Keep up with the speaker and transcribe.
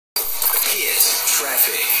Hit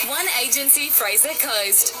traffic. One agency, Fraser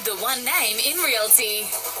Coast. The one name in realty.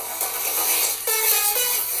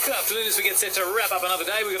 Good afternoon. As we get set to wrap up another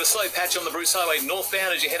day, we've got a slow patch on the Bruce Highway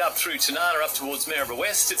northbound as you head up through Tanana up towards Maribor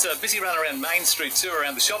West. It's a busy run around Main Street too,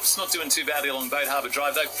 around the shops. Not doing too badly along Boat Harbour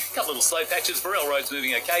Drive though. A couple little slow patches. Burrell Road's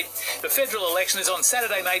moving okay. The federal election is on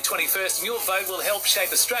Saturday, May 21st, and your vote will help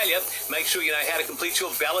shape Australia. Make sure you know how to complete your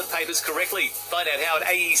ballot papers correctly. Find out how at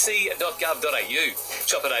aec.gov.au.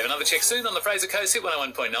 Chopper Dave, another check soon on the Fraser Coast Hit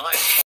 101.9.